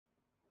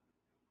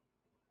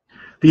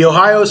The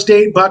Ohio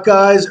State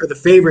Buckeyes are the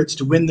favorites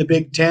to win the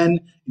Big Ten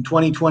in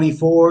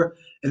 2024,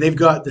 and they've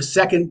got the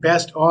second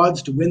best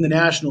odds to win the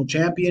national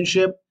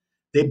championship.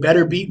 They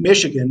better beat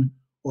Michigan,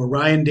 or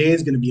Ryan Day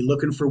is going to be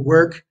looking for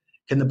work.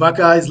 Can the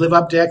Buckeyes live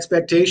up to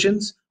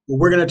expectations? Well,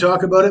 we're going to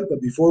talk about it,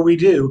 but before we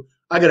do,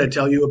 I got to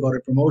tell you about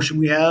a promotion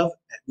we have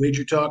at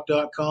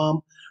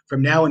wagertalk.com.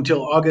 From now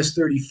until August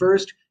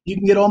 31st, you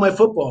can get all my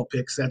football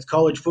picks. That's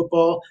college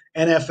football,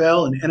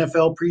 NFL, and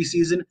NFL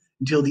preseason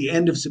until the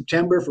end of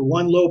September for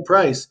one low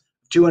price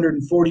of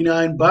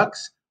 $249.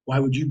 Why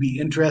would you be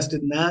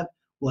interested in that?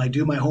 Well, I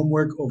do my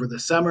homework over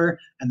the summer,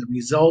 and the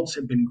results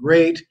have been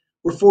great.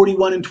 We're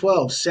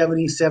 41-12,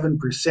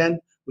 77%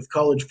 with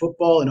college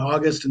football in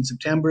August and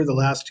September, the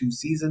last two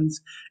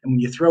seasons. And when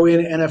you throw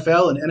in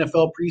NFL and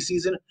NFL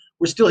preseason,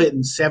 we're still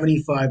hitting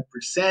 75%.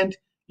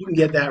 You can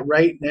get that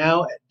right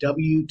now at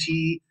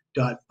wt.buzz/deals.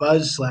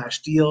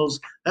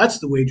 That's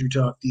the Wager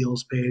Talk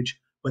Deals page.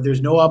 But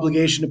there's no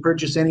obligation to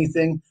purchase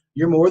anything.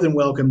 You're more than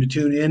welcome to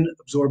tune in,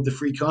 absorb the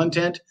free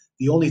content.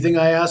 The only thing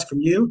I ask from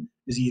you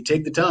is that you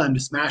take the time to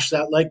smash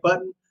that like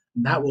button,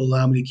 and that will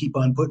allow me to keep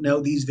on putting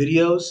out these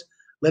videos.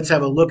 Let's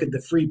have a look at the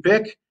free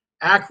pick.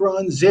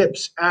 Akron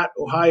Zips at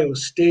Ohio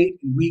State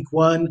in week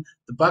 1.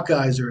 The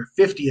Buckeyes are a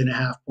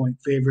 50.5-point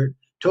favorite.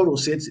 Total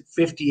sits at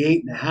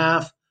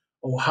 58.5.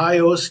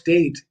 Ohio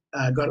State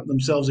got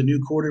themselves a new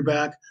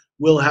quarterback.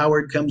 Will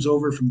Howard comes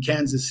over from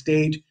Kansas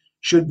State.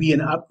 Should be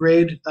an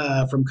upgrade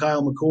from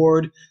Kyle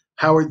McCord.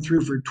 Howard threw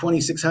for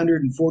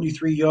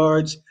 2,643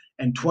 yards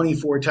and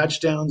 24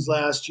 touchdowns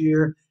last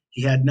year.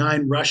 He had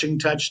 9 rushing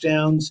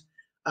touchdowns.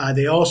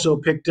 They also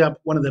picked up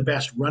one of the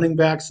best running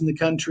backs in the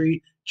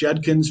country,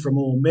 Judkins from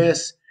Ole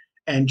Miss,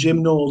 and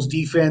Jim Knowles'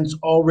 defense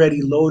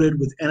already loaded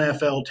with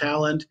NFL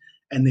talent,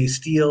 and they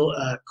steal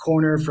a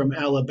corner from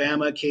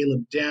Alabama,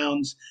 Caleb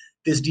Downs.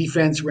 This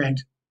defense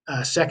ranked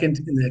second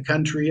in the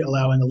country,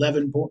 allowing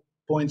 11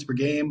 points per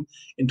game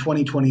in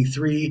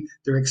 2023.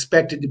 They're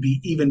expected to be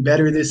even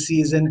better this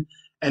season,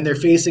 and they're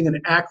facing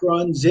an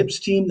Akron Zips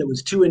team that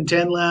was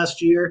 2-10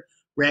 last year,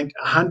 ranked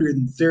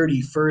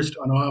 131st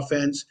on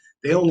offense.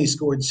 They only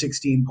scored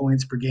 16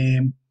 points per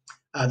game.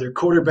 Their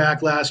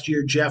quarterback last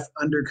year, Jeff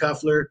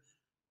Undercuffler,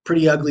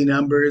 pretty ugly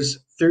numbers,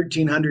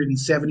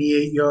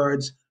 1,378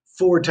 yards,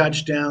 4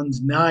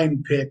 touchdowns,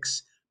 9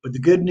 picks. But the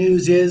good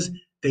news is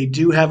they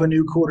do have a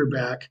new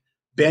quarterback.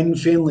 Ben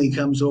Finley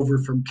comes over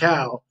from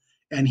Cal,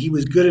 and he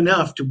was good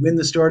enough to win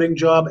the starting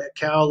job at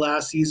Cal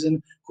last season.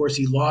 Of course,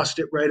 he lost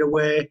it right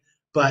away,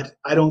 but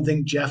I don't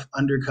think Jeff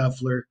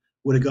Undercuffler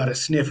would have got a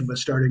sniff of a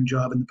starting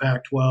job in the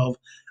Pac-12.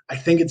 I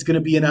think it's going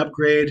to be an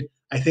upgrade.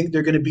 I think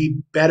they're going to be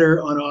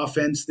better on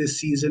offense this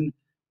season,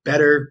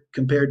 better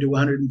compared to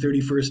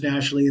 131st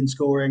nationally in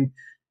scoring.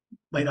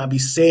 Might not be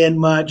saying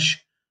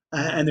much,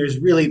 and there's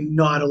really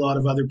not a lot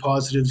of other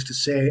positives to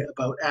say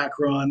about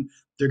Akron.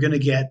 They're going to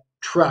get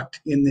trucked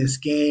in this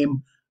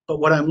game. But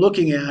what I'm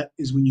looking at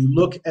is when you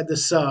look at the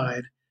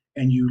side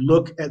and you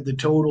look at the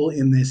total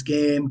in this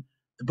game,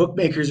 the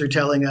bookmakers are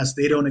telling us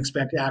they don't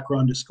expect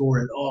Akron to score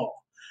at all.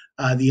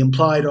 The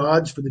implied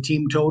odds for the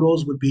team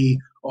totals would be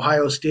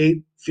Ohio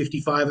State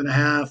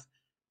 55.5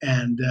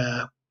 and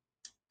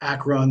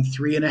Akron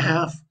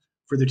 3.5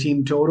 for the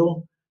team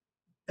total.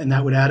 And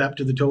that would add up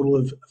to the total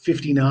of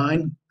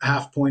 59,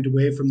 half point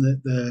away from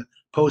the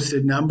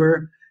posted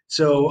number.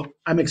 So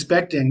I'm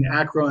expecting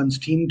Akron's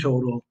team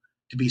total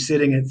to be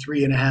sitting at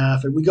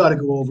 3.5, and we got to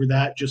go over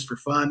that just for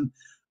fun.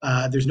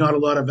 There's not a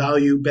lot of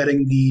value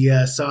betting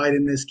the side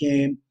in this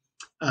game.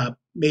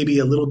 Maybe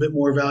a little bit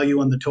more value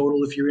on the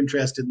total if you're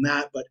interested in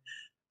that. But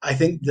I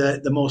think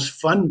the most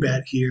fun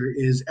bet here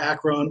is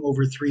Akron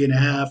over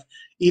 3.5.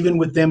 Even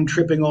with them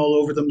tripping all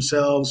over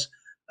themselves,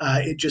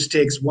 it just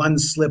takes one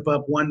slip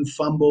up, one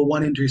fumble,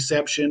 one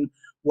interception,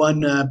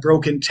 one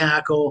broken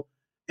tackle,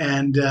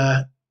 and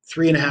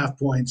 3.5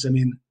 points. I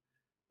mean,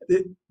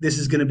 this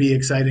is going to be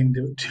exciting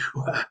to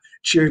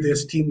cheer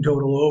this team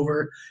total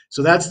over.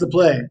 So that's the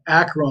play.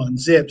 Akron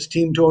Zips,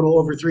 team total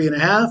over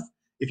 3.5.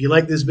 If you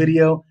like this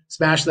video,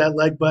 smash that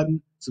like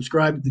button,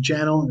 subscribe to the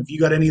channel. And if you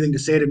got anything to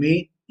say to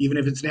me, even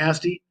if it's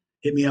nasty,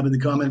 hit me up in the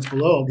comments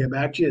below. I'll get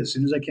back to you as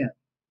soon as I can.